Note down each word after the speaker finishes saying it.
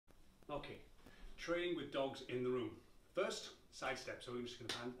Okay, training with dogs in the room. First, side step. So we're just going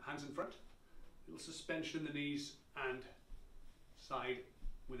to hands in front, little suspension in the knees and side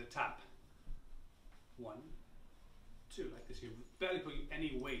with a tap. 1, 2, like this. You're barely putting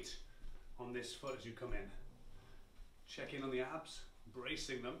any weight on this foot as you come in. Check in on the abs,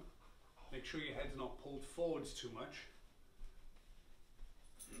 bracing them. Make sure your head's not pulled forwards too much.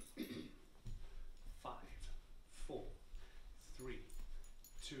 5, 4, 3,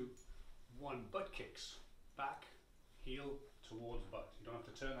 2, 1. Butt kicks. Back, heel towards butt. You don't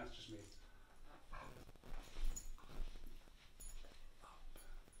have to turn, that's just me. Up.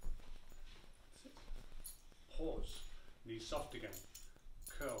 Pause. Knees soft again.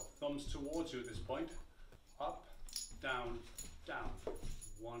 Curl. Thumbs towards you at this point. Up, down, down.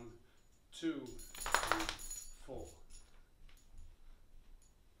 1, 2, 3, 4.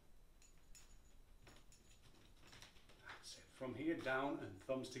 That's it. From here, down and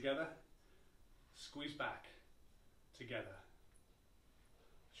thumbs together. Squeeze back. Together.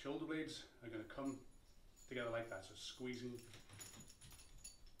 Shoulder blades are going to come together like that. So squeezing.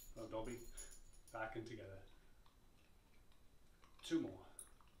 Oh, Dobby. Back and together. 2 more.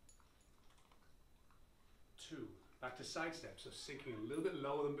 2. Back to side step. So sinking a little bit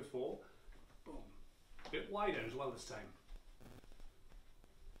lower than before. Boom. A bit wider as well this time.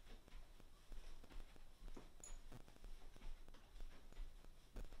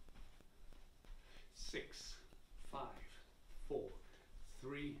 6, 5, 4,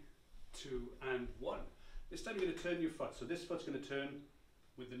 3, 2, and 1. This time you're going to turn your foot. So this foot's going to turn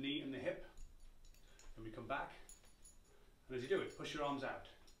with the knee and the hip. And we come back. And as you do it, push your arms out.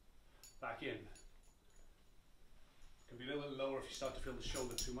 Back in. Can be a little bit lower if you start to feel the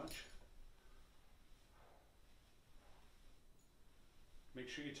shoulder too much. Make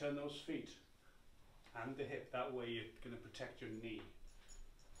sure you turn those feet and the hip. That way you're going to protect your knee.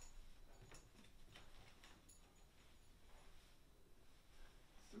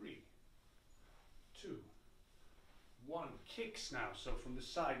 3, 2, 1. Kicks now. So from the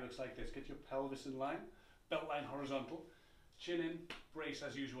side, looks like this. Get your pelvis in line, belt line horizontal, chin in, brace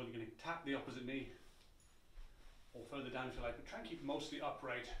as usual. You're going to tap the opposite knee, or further down if you like, but try and keep mostly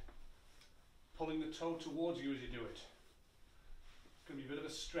upright, pulling the toe towards you as you do it. It's going to be a bit of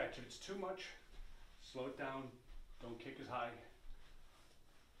a stretch. If it's too much, slow it down. Don't kick as high.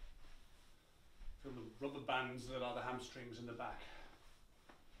 Feel the rubber bands that are the hamstrings in the back.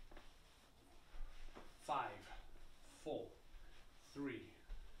 5, 4, 3,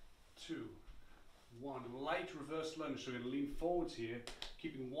 2, 1. Light reverse lunge. So we're going to lean forwards here,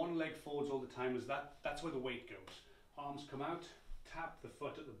 keeping one leg forwards all the time, as that's where the weight goes. Arms come out, tap the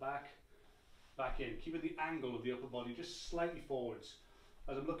foot at the back, back in. Keeping the angle of the upper body just slightly forwards.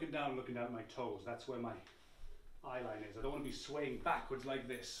 As I'm looking down at my toes, that's where my eye line is. I don't want to be swaying backwards like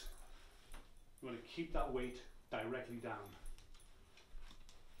this. You want to keep that weight directly down.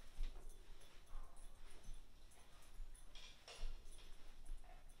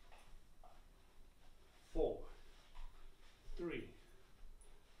 4, 3,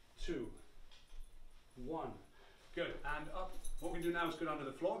 2, 1. Good. And up. What we do now is go down to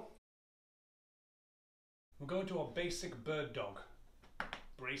the floor. We'll go into our basic bird dog.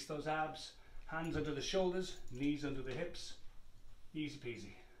 Brace those abs. Hands under the shoulders, knees under the hips. Easy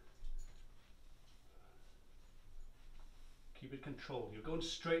peasy. Keep it controlled. You're going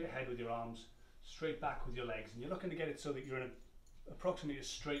straight ahead with your arms, straight back with your legs, and you're looking to get it so that you're in approximately a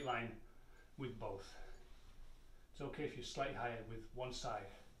straight line with both. It's okay if you're slightly higher with one side.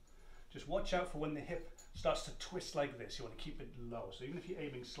 Just watch out for when the hip starts to twist like this. You want to keep it low. So even if you're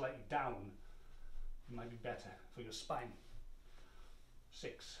aiming slightly down, it might be better for your spine.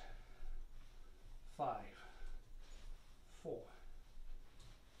 6, 5, 4,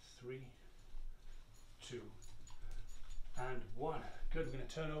 3, 2, and 1. Good. We're going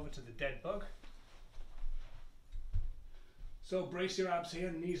to turn over to the dead bug. So brace your abs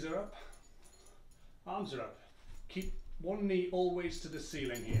here. Knees are up. Arms are up. Keep one knee always to the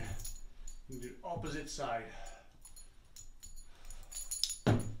ceiling here. You can do opposite side.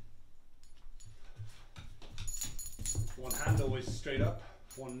 One hand always straight up.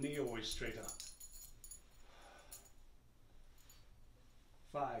 One knee always straight up.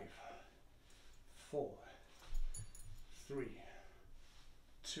 5, 4, 3,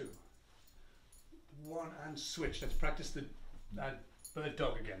 2, 1, and switch. Let's practice the bird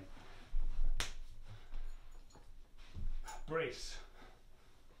dog again. Brace.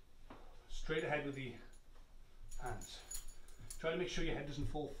 Straight ahead with the hands. Try to make sure your head doesn't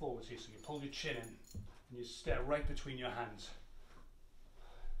fall forwards here, so you pull your chin in and you stare right between your hands,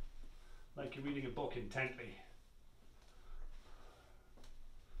 like you're reading a book intently.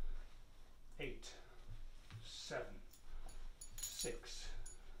 8, 7, 6,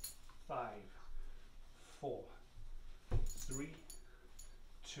 5, 4, 3,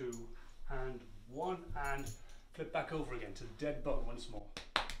 2, and 1, and flip back over again to the dead bug once more.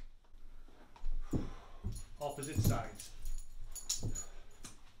 Opposite sides.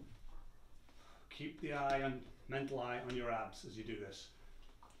 Keep the mental eye on your abs as you do this,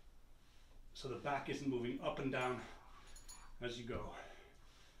 so the back isn't moving up and down as you go.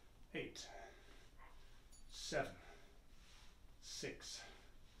 8, 7, 6,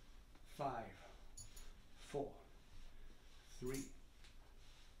 5, 4, 3,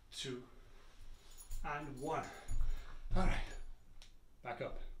 2, and 1. All right, back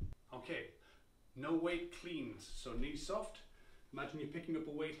up. Okay, no weight cleans, so knees soft. Imagine you're picking up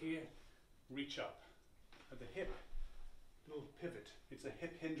a weight here, reach up. At the hip, little pivot. It's a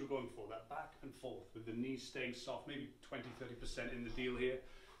hip hinge we're going for, that back and forth with the knees staying soft, maybe 20-30% in the deal here.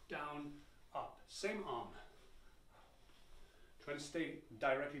 Down, up, same arm. Try to stay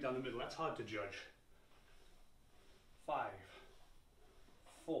directly down the middle, that's hard to judge. 5,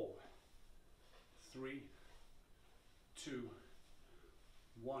 4, 3, 2,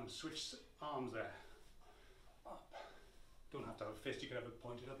 1. Switch arms there. Up. Don't have to have a fist, you can have it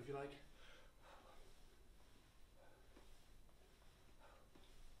pointed up if you like.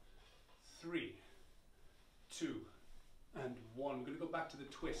 3, 2, and 1. We're going to go back to the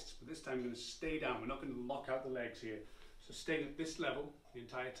twists, but this time we're going to stay down. We're not going to lock out the legs here. So staying at this level the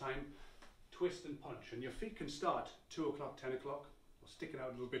entire time, twist and punch. And your feet can start 2 o'clock, 10 o'clock, or sticking out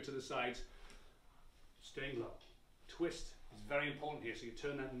a little bit to the sides, staying low. Twist is very important here, so you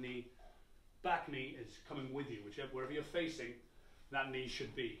turn that knee, back knee is coming with you, wherever you're facing, that knee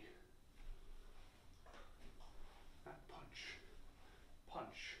should be. That punch,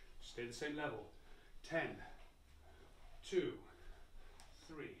 punch. Stay the same level. 10, 2,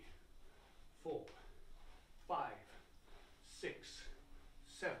 3, 4, 5, 6,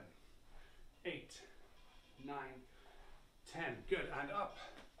 7, 8, 9, 10. Good, and up.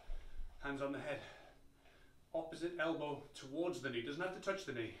 Hands on the head. Opposite elbow towards the knee. Doesn't have to touch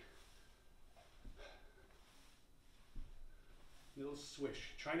the knee. Little swish.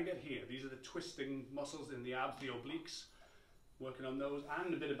 Trying to get here. These are the twisting muscles in the abs, the obliques. Working on those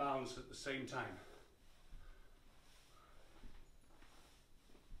and a bit of balance at the same time.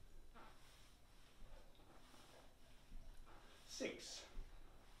 6,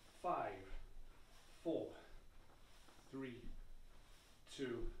 5, 4, 3,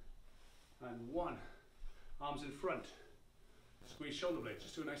 2, and 1. Arms in front. Squeeze shoulder blades.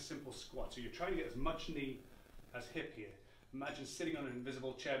 Just do a nice simple squat. So you're trying to get as much knee as hip here. Imagine sitting on an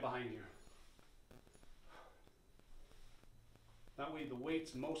invisible chair behind you. That way the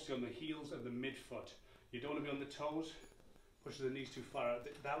weight's mostly on the heels of the midfoot. You don't want to be on the toes, push the knees too far out.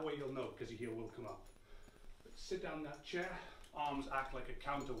 That way you'll know, because your heel will come up. But sit down in that chair, arms act like a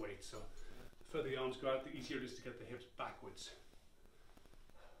counterweight, so the further the arms go out, the easier it is to get the hips backwards.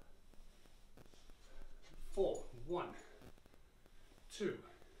 4, 1, 2,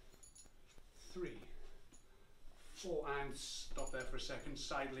 3, 4, and stop there for a second,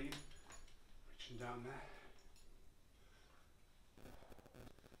 side lean, reaching down there.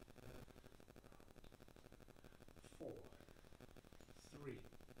 4, 3,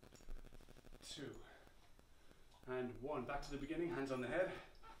 2, and 1. Back to the beginning, hands on the head.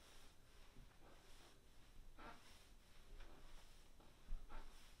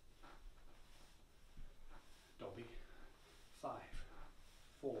 Dobby. 5,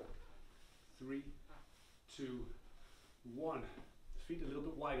 4, 3, 2, 1. Feet a little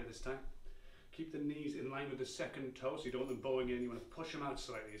bit wider this time. Keep the knees in line with the second toe, so you don't want them bowing in. You want to push them out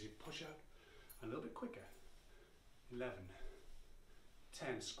slightly as you push out, and a little bit quicker. 11,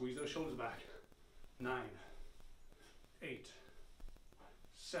 10, squeeze those shoulders back. 9, 8,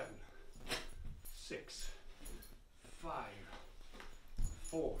 7, 6, 5,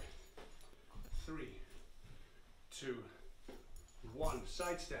 4, 3, 2, 1.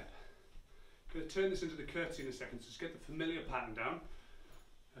 Side step. Going to turn this into the curtsey in a second, so just get the familiar pattern down.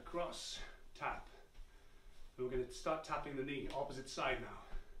 Across, tap. And we're going to start tapping the knee, opposite side now.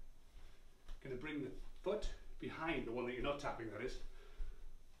 Going to bring the foot behind the one that you're not tapping, that is,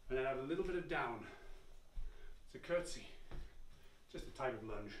 and then add a little bit of down. It's a curtsey, just a type of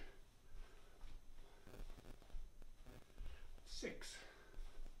lunge. 6,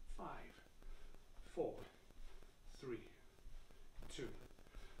 5, 4, 3, 2,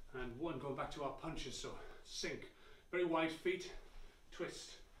 and 1. Going back to our punches, so sink, very wide feet,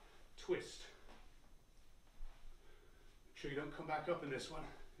 twist, twist. Make sure you don't come back up in this one.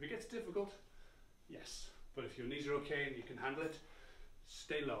 If it gets difficult, yes. But if your knees are okay and you can handle it,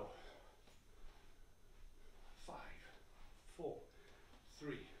 stay low.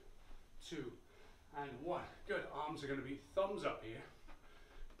 3, 2, and 1. Good. Arms are going to be thumbs up here.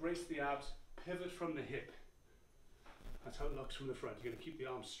 Brace the abs, pivot from the hip. That's how it looks from the front. You're going to keep the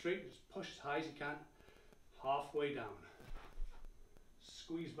arms straight, just push as high as you can, halfway down.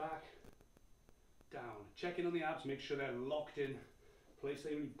 Squeeze back, down. Check in on the abs, make sure they're locked in place,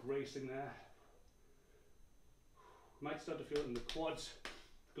 they're really bracing there. You might start to feel it in the quads,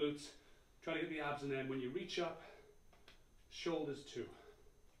 glutes. Try to get the abs, and then when you reach up, shoulders 2,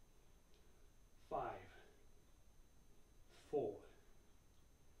 5, 4,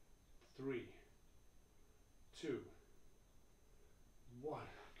 3, 2, 1.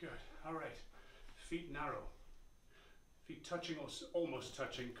 Good. All right. Feet narrow. Feet touching or almost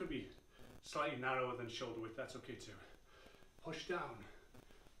touching. Could be slightly narrower than shoulder width. That's okay too. Push down.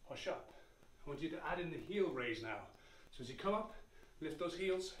 Push up. I want you to add in the heel raise now. So as you come up, lift those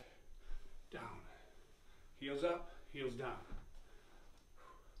heels. Down. Heels up. Heels down.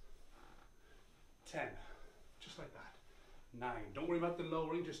 10. Just like that. 9. Don't worry about the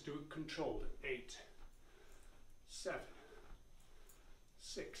lowering. Just do it controlled. 8. 7.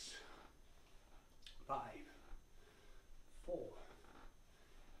 6, 5, 4,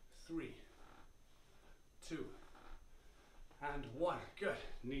 3, 2, and 1. Good.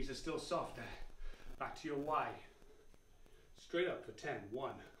 Knees are still soft there. Back to your Y. Straight up for 10.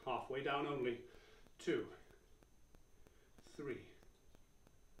 1. Halfway down only. 2, 3,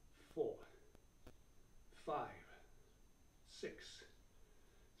 4, 5, 6,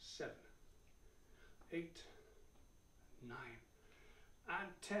 7, 8, 9, and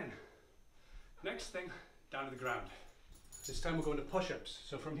 10. Next thing, down to the ground. This time we're going to push-ups.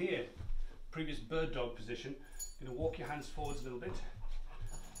 So from here, previous bird dog position, you're going to walk your hands forwards a little bit.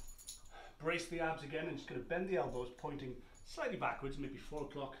 Brace the abs again, and just going to bend the elbows, pointing slightly backwards, maybe 4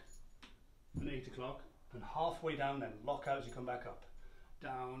 o'clock and 8 o'clock, and halfway down then, lock out as you come back up.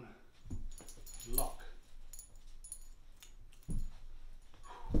 Down, lock.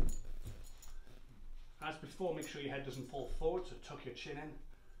 As before, make sure your head doesn't fall forward, so tuck your chin in.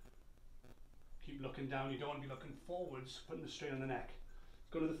 Keep looking down, you don't want to be looking forwards, putting the strain on the neck.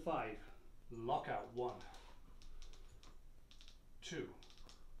 Let's go to the 5. Lock out. 1, 2,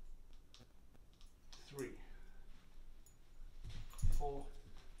 3, 4,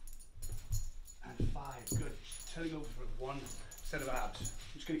 and 5. Good. Just turning over for 1 set of abs.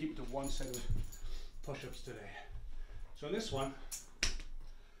 I'm just going to keep it to 1 set of push-ups today. So in this one,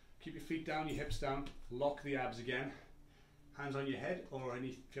 keep your feet down, your hips down, lock the abs again. Hands on your head, or if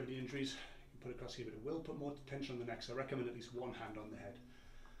you have any injuries, you can put it across here, but it will put more tension on the neck, so I recommend at least 1 hand on the head.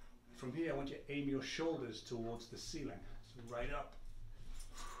 From here, I want you to aim your shoulders towards the ceiling. So right up.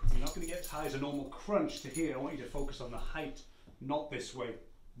 You're not going to get as high as a normal crunch to here. I want you to focus on the height, not this way,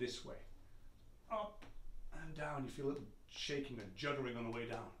 this way. Up and down. You feel a little shaking and juddering on the way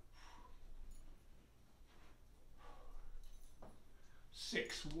down.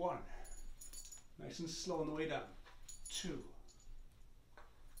 6, 1. Nice and slow on the way down. 2,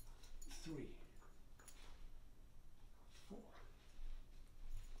 3, 4,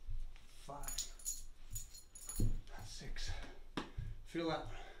 5, 6. Feel that?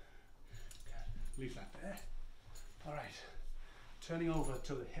 Okay. Leave that there. All right. Turning over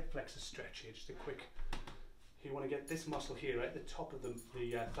to the hip flexor stretch here. Just a quick. You want to get this muscle here, right at the top of the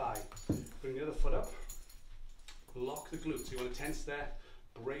thigh. Bring the other foot up. Lock the glutes. You want to tense there.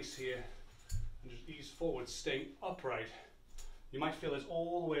 Brace here. And just ease forward, staying upright. You might feel this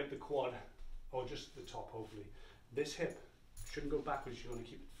all the way up the quad, or just the top, hopefully. This hip shouldn't go backwards. You want to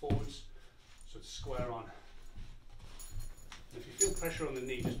keep it forwards, so it's square on. And if you feel pressure on the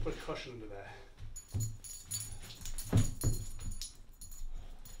knee, just put a cushion under there.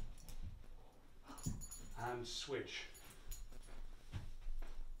 And switch.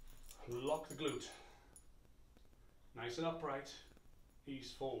 Lock the glute. Nice and upright.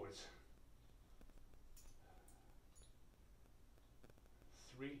 Ease forwards.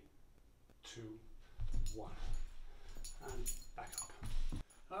 3, 2, 1. And back up.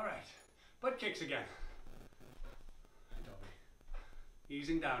 All right. Butt kicks again. Dobby.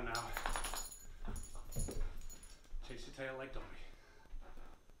 Easing down now. Chase your tail like Dobby.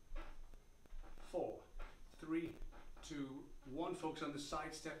 4, 3, 2, 1. Focus on the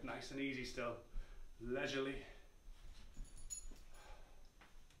side step. Nice and easy still. Leisurely.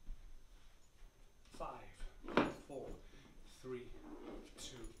 5, 4, 3,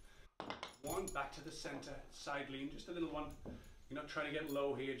 2, 1. Back to the center. Side lean. Just a little one. You're not trying to get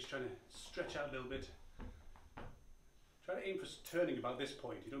low here. Just trying to stretch out a little bit. Try to aim for turning about this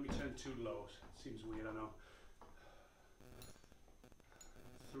point. You don't be turned too low. It seems weird, I know.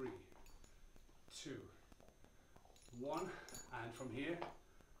 3, 2, 1, and from here,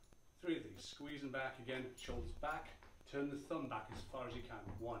 3 of these. Squeezing back again, shoulders back. Turn the thumb back as far as you can.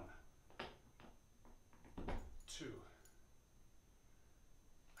 1, 2,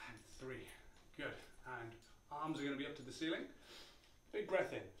 and 3. Good. And arms are going to be up to the ceiling. Big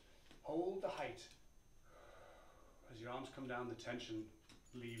breath in. Hold the height. As your arms come down, the tension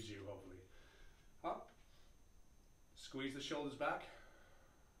leaves you, hopefully. Up. Squeeze the shoulders back.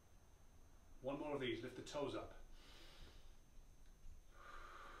 1 more of these. Lift the toes up.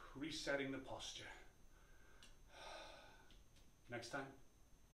 Resetting the posture. Next time.